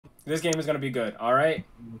This game is gonna be good. All right,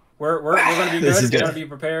 we're gonna be good. We're gonna be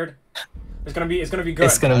prepared. It's gonna be good.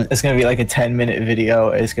 It's gonna be like a 10-minute video.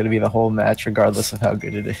 It's gonna be the whole match, regardless of how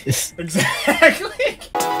good it is. Exactly.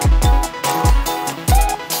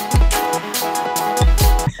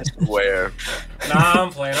 Where? Nah,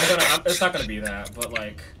 I'm playing. It's not gonna be that, but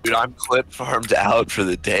like. Dude, I'm clip farmed out for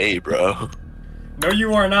the day, bro. No,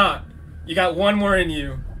 you are not. You got one more in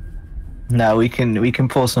you. No, we can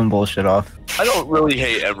pull some bullshit off. I don't really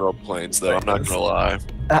hate Emerald Plains, though. I'm not gonna lie.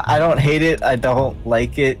 I don't hate it. I don't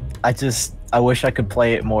like it. I wish I could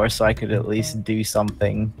play it more so I could at least do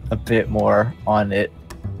something a bit more on it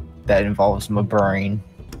that involves my brain.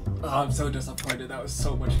 Oh, I'm so disappointed. That was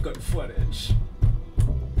so much good footage.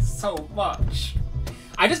 So much.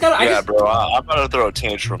 Bro, I'm about to throw a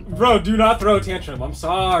tantrum. Bro, do not throw a tantrum. I'm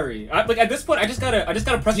sorry. Like at this point, I just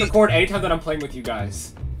gotta press record anytime that I'm playing with you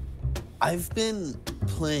guys. I've been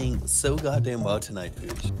playing so goddamn well tonight,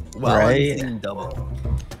 Pooch. Wow, right? I'm seeing double.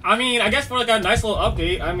 I mean, I guess for like a nice little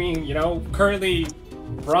update. I mean, you know, currently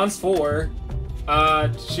bronze 4.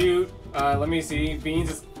 Let me see.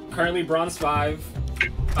 Beans is currently bronze 5.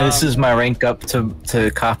 This is my rank up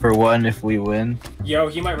to copper 1 if we win. Yo,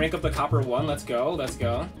 he might rank up the copper 1. Let's go. Let's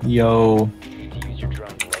go. Yo.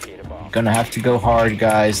 Gonna have to go hard,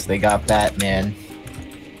 guys. They got Batman.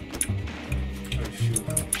 Oh, shoot.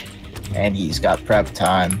 And he's got prep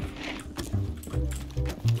time.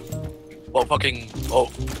 Oh, fucking... Oh.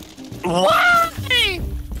 Why?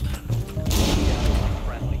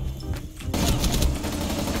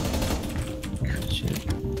 Shit.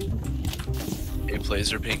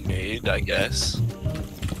 Gameplays are being made, I guess.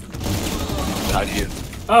 How do you...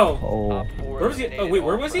 Oh. Oh, Where was he? Oh, wait,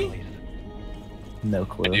 where was he? no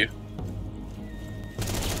clue. You?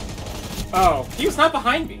 Oh, he was not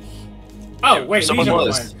behind me. Oh, wait, someone Legion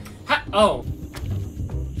was. behind. Oh.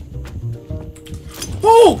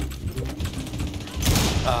 Oh!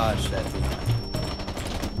 Ah, shit.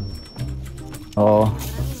 Oh.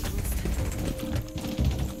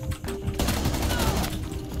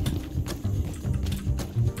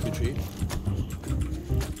 Retreat.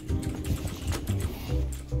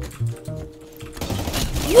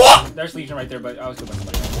 What? There's Legion right there, but I was good by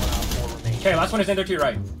somebody. Okay, last one is Ender to your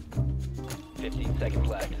right. 15 seconds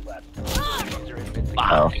left.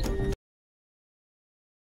 Oh.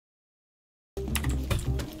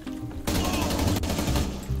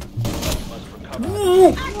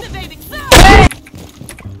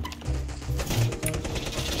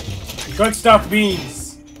 Good stuff,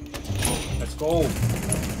 Beans. Let's go.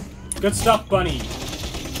 Good stuff, Bunny.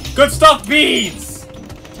 Good stuff, Beans.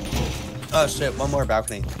 Oh shit, one more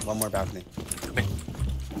balcony. One more balcony.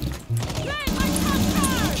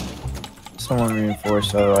 Someone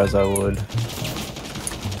reinforce, otherwise I would.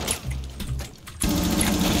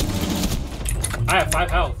 I have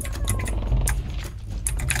 5 health.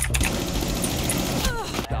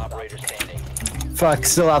 Operator standing. Fuck,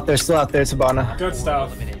 still out there, Sabana. Good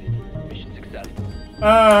stuff. Eliminated. Mission success.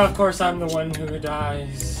 Of course I'm the one who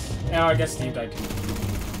dies. Now I guess Steve died too.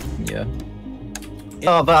 Yeah.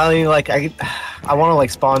 Oh, but I mean, like, I want to, like,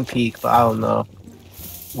 spawn peek, but I don't know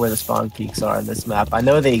where the spawn peaks are in this map. I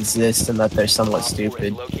know they exist and that they're somewhat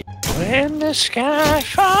stupid. When the sky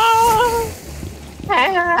falls.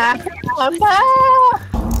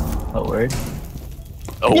 Oh, word.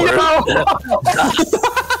 Oh, word.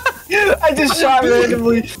 I just shot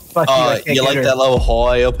randomly. Fuck you, I can't you get like her. that little hole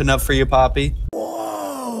I opened up for you, Poppy?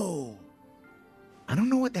 Whoa! I don't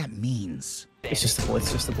know what that means. It's just a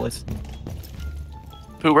blitz, just a blitz.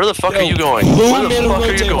 Pooh, where the fuck are you going? Where the fuck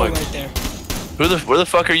are you going? Where the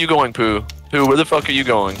fuck are you going, Pooh? Pooh, where the fuck are you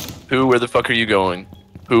going? Pooh, where the fuck are you going?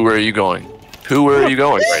 Pooh, where are you going? Pooh, where are you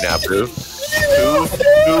going right now, Pooh?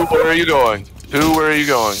 Pooh, where are you going? Pooh, where are you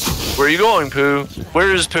going? Where are you going, Pooh?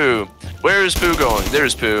 Where is Pooh? Where is Pooh going?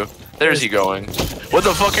 There's Pooh. There's he going. What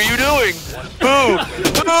the fuck are you doing? Pooh!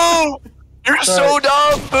 Pooh! You're so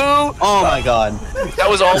dumb, Pooh! Oh my god. That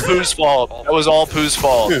was all Pooh's fault. That was all Pooh's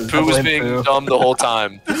fault. Pooh was being Pooh. dumb the whole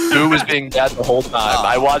time. Pooh was being bad the whole time.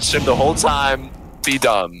 I watched him the whole time be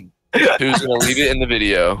dumb. Pooh's gonna leave it in the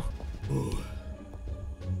video.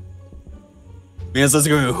 Because let's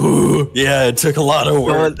go. Ooh, yeah, it took a lot of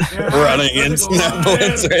work running into that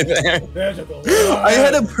blitz right there. I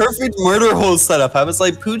had a perfect murder hole set up. I was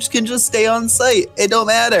like, Pooch can just stay on site. It don't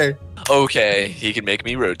matter. Okay, he can make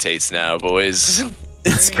me rotates now, boys.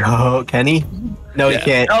 Let's go, Kenny. No, Yeah. he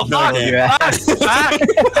can't. Oh, No, fuck. you're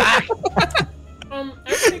I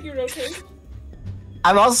can make you rotate.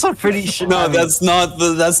 I'm also pretty sure. No, I mean, that's not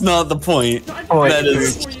the point. Oh, That wait.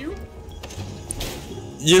 is.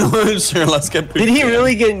 You know what? Sure, let's get. Did he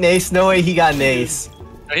really get Nace? No way he got Nace.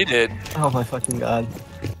 He did. Oh my fucking god.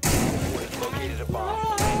 located a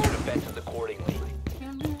bomb. Plan your defenses accordingly.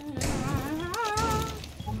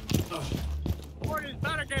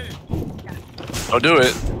 Don't do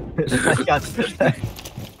it.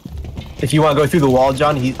 If you want to go through the wall,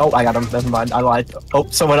 John, oh, I got him. Never mind. I lied. Oh,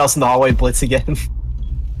 someone else in the hallway blitz again.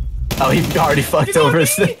 Oh, he already fucked over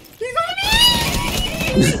his thing.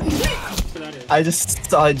 I just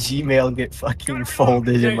saw Gmail get fucking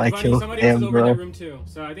folded in my kill cam, bro. Room too,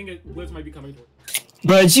 so I think Blitz might be coming.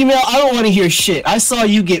 Bro, Gmail, I don't want to hear shit. I saw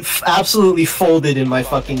you get absolutely folded in my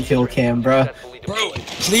fucking kill cam, bro. Bro,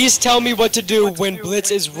 please tell me what to do when Blitz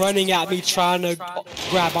is running at me trying to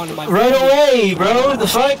grab onto my Run away, bro. The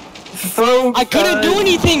fuck? Throw. I couldn't do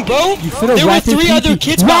anything, bro. There were 3 other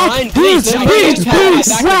kids behind Blitz.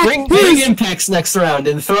 Bring impacts next round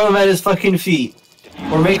and throw him at his fucking feet.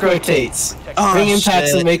 Or make rotates. Bring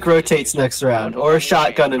impacts and make rotates next round. Or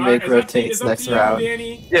shotgun and make rotates next round.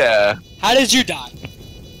 Yeah. How did you die?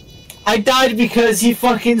 I died because he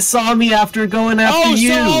fucking saw me after going after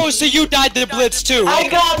you. So you died the Blitz too. I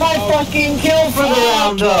got my fucking kill for the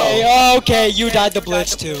round though. Okay, you died the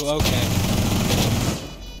Blitz too. Okay.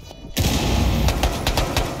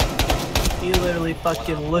 He literally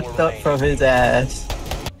fucking looked up from his ass.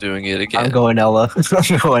 Doing it again. I'm going Ella.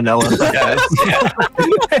 I'm going Ella.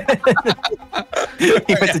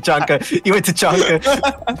 He went to Chanka. He went to Chanka.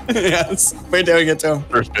 Yes, we're doing it to him.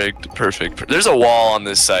 Perfect. There's a wall on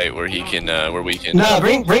this site where he can, where we can. No,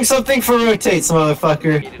 bring something for rotates,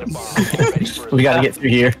 motherfucker. We gotta get through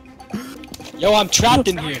here. Yo, I'm trapped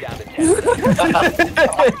in here.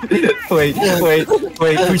 Wait,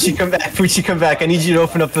 Poochie, come back. Poochie, come back. I need you to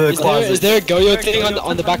open up the closet. Is there a go-yo thing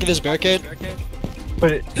on the back of this barricade?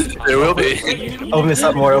 Put it. There will be. Open this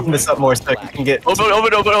up more so you can get. Open.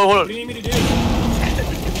 What do you need me to do?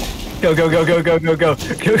 Go.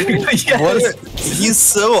 Yes. What? He's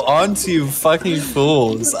so onto you fucking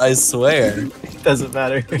fools, I swear. Doesn't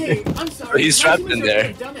matter. Hey, I'm sorry. He's trapped in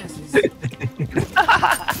there.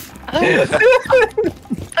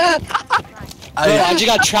 I just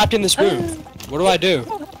got trapped in this room. What do I do?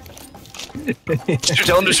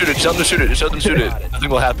 Tell him to shoot it. Nothing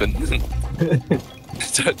will happen.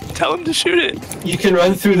 Tell him to shoot it. You can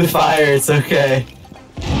run through the fire, it's okay.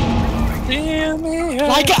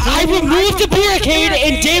 Like, I removed the barricade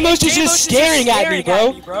and Deimos is just staring at me,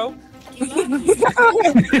 bro.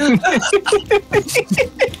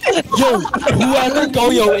 Yo, whoever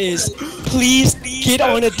Goyo is, please get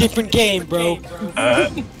on a different game, bro.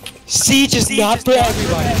 Siege is not for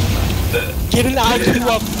everybody. Get an IQ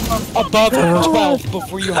up above 12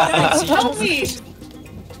 before you hop on Siege.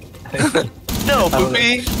 No,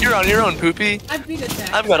 Poopy. You're on your own, Poopy.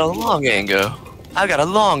 I've got a long angle.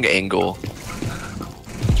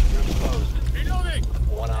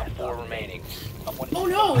 1 op 4 remaining. Oh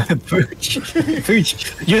no!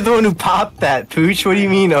 Pooch, you're the one who popped that, Pooch. What do you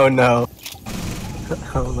mean, oh no?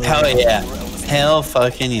 Oh, no. Hell yeah. Hell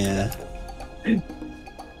fucking yeah.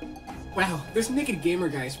 Wow, this naked gamer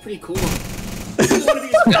guy is pretty cool.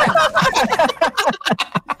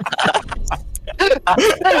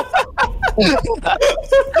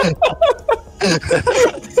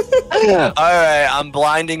 Alright, I'm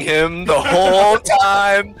blinding him the whole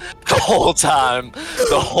time.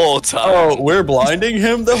 Oh, we're blinding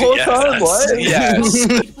him the whole time? What? Yes.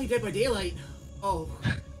 Play Dead by Daylight. Oh,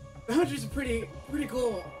 that was pretty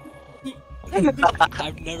cool.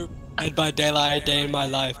 I've never played by daylight a day in my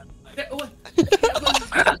life.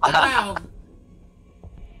 Wow.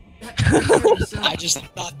 I just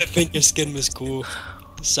thought the finger skin was cool.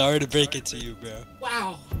 Sorry to break it to you, bro.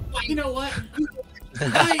 Wow. You know what?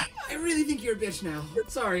 I really think you're a bitch now.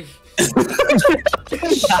 Sorry.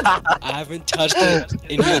 I haven't touched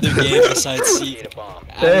any other game besides Siege.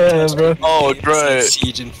 Damn, bro. Oh, bro.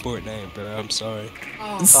 Siege and Fortnite, bro. I'm sorry.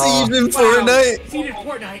 Oh, Siege in wow. Fortnite? Siege in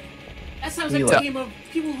Fortnite. That sounds like a game of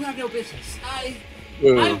people who have no business. I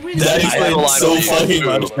really That I have a explains line so for you. fucking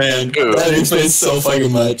much, man. Ooh. That explains so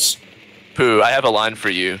fucking much. Pooh, I have a line for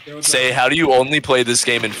you. Say, how do you only play this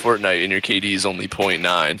game in Fortnite and your KD is only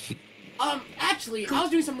 0.9? Actually, I was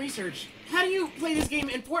doing some research. How do you play this game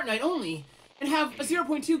in Fortnite only and have a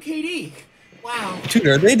 0.2 KD? Wow. Dude,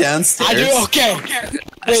 are they downstairs? I do, okay.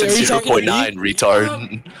 I said are you talking to 0.9, me?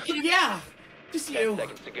 retard. Yeah. Just you. 10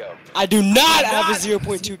 seconds to go. I do not have a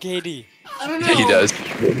 0.2 KD. I don't know. He does.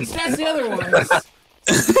 That's the other ones.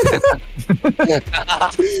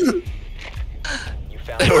 You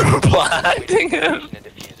found We're blinding him.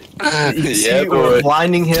 Yeah, You were boy.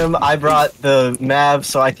 blinding him. I brought the Mav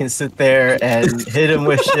so I can sit there and hit him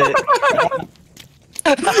with shit.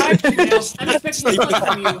 Alright, Miguel, I'm expecting a plus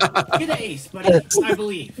from you. Get an ace, buddy. I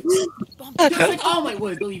believe. Just like All Might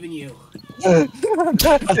would believe in you.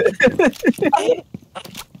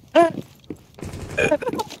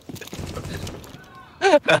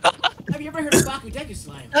 Have you ever heard of Baku Deku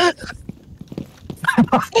Slime?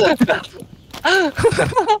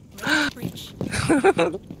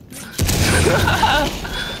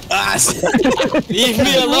 Leave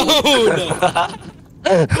me alone!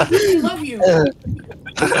 I love you.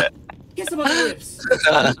 Kiss him on the lips.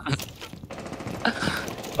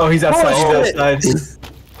 Oh, he's outside. He's outside.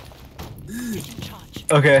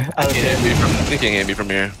 Okay, I don't care. He can't get me from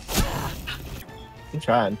here. I'm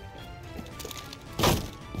trying.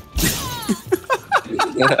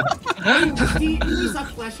 Can you stop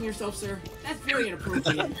flashing yourself, sir? That's very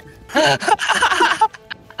inappropriate.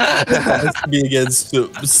 Has to be against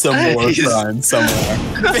some war crime somewhere.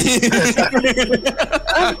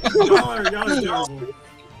 Y'all are terrible.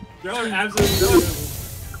 Y'all are absolutely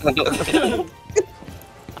terrible.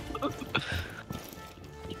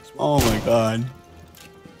 Oh my god.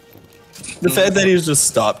 The fact that he's just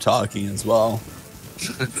stopped talking as well.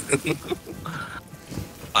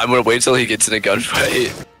 I'm gonna wait till he gets in a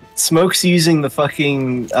gunfight. Smoke's using the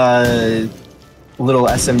fucking little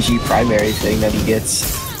SMG primary thing that he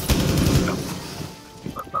gets.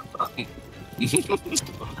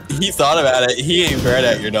 He thought about it. He aimed right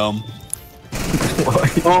at your dome.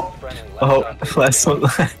 Oh, last one.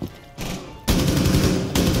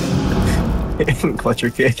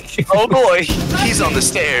 Clutcher kick. Oh boy, he's on the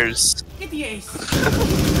stairs. Get the ace.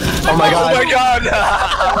 Oh my god. Oh my god.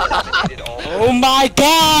 Oh my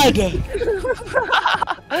god!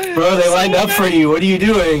 Bro, they lined up for you. What are you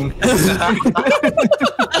doing?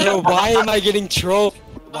 Yo, why am I getting trolled?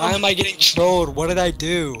 Why am I getting trolled? What did I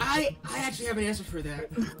do? I actually have an answer for that.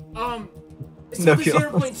 It's No no kill.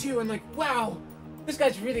 0.2 and like, wow, this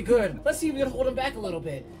guy's really good. Let's see if we can hold him back a little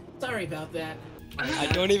bit. Sorry about that. I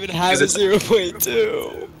don't even have a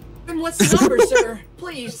 0.2. Then what's the number, sir?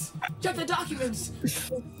 Please, check the documents.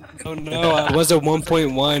 Oh no, I was a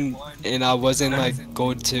 1.1 and I wasn't like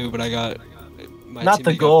gold 2, but I got my Not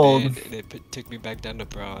the teammate got gold. banned, and it took me back down to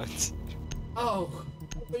bronze. Oh,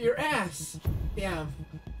 but your ass. Damn.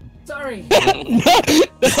 Sorry.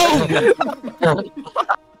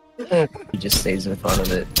 He just stays in front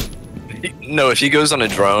of it. No, if he goes on a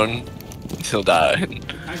drone, he'll die. He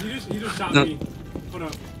just shot me. Hold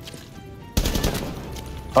up.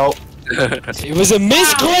 Oh, It was a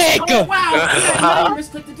misclick! Oh, wow! Yeah, you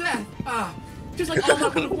misclicked to death. Just like all I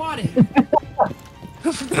would have wanted.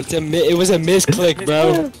 It was a misclick,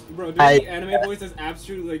 bro. Bro, doing the anime voice has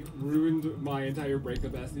absolutely like ruined my entire break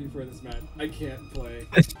capacity for this match. I can't play.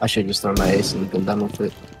 I should just throw my ace and been done with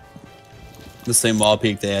it. The same wall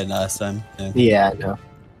peak they had last time. Yeah. Yeah, I know.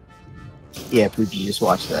 Yeah, Pookie, just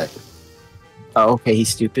watch that. Oh, okay, he's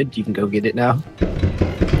stupid. You can go get it now.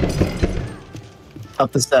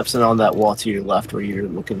 Up the steps and on that wall to your left where you were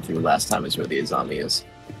looking through last time is where the Azami is.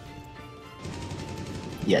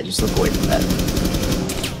 Yeah, just look away from that.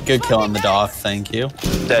 Good kill on the dock, thank you.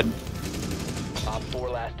 Dead. Op 4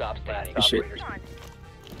 last stop standing. Shit.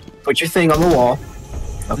 Put your thing on the wall.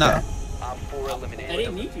 Okay. No. Op 4 eliminated. I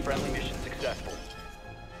didn't need to. Friendly mission successful.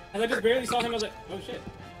 And I just barely saw him. I was like, oh shit.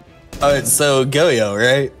 Alright, so Goyo,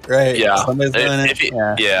 right? Right. Yeah. Somebody's doing it. If he-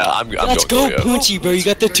 Yeah. yeah, I'm Let's go, going to go. Poochie, bro. You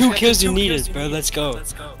got the 2 kills you needed, bro. Let's go.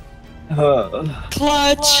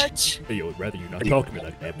 Clutch! Hey, I'd rather you not talk to me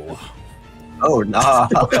like that, boy. Oh, nah.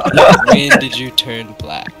 When did you turn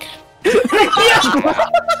black?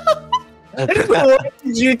 When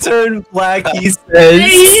did you turn black, he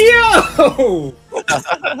says? Yo!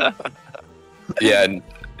 Yeah. And,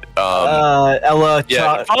 Ella.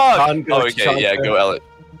 yeah. Con Oh, okay. Yeah, go Ella.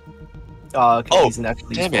 Oh, okay, Oh, he's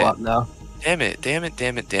actually damn still it. up now. Damn it! Damn it!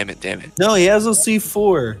 Damn it! Damn it! Damn it! No, he has a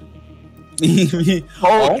C4.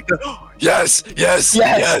 Oh! Yes! Yes! Yes!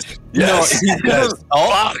 Yes! No, he's gonna.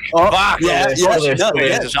 Oh, Fuck! yeah, yeah, yeah, yeah, no, Wait, he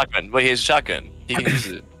yeah. has a shotgun. Wait, he has a shotgun. He can use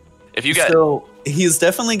it. If you got, So, He's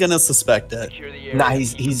definitely gonna suspect it. Secure the area. Nah, Keep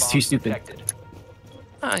the he's bomb too stupid. protected.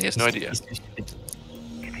 he has no idea. he's too stupid.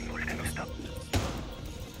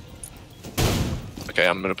 Okay,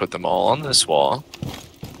 I'm gonna put them all on this wall.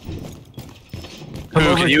 Come Who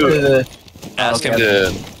over can to you the- ask him okay.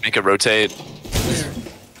 to make a rotate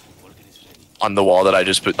on the wall that I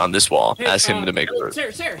just put on this wall? Hey, Ask him to make a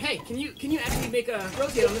rotate. Sir, hey, can you actually make a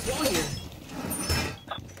rotate on this wall here?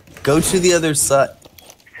 Go to the other side.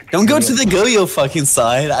 Don't go to the Goyo fucking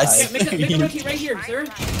side. I Yeah, make a rotate right here, sir.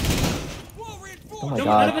 Oh my None of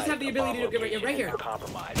god. us have the ability to get right here.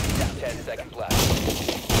 Compromised. 10 seconds left.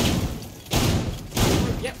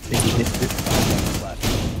 Yep. He hits it.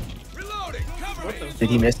 What the Did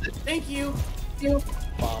he miss it? Thank you.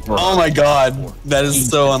 Oh my god, that is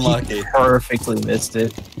so unlucky. He perfectly missed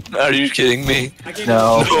it. Are you kidding me? I can't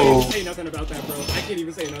No. even say nothing about that, bro. I can't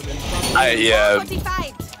even say nothing.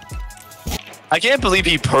 I can't believe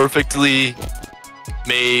he perfectly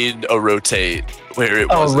made a rotate where it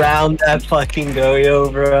was. Around that fucking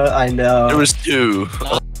Goyo, bro. I know. There was two.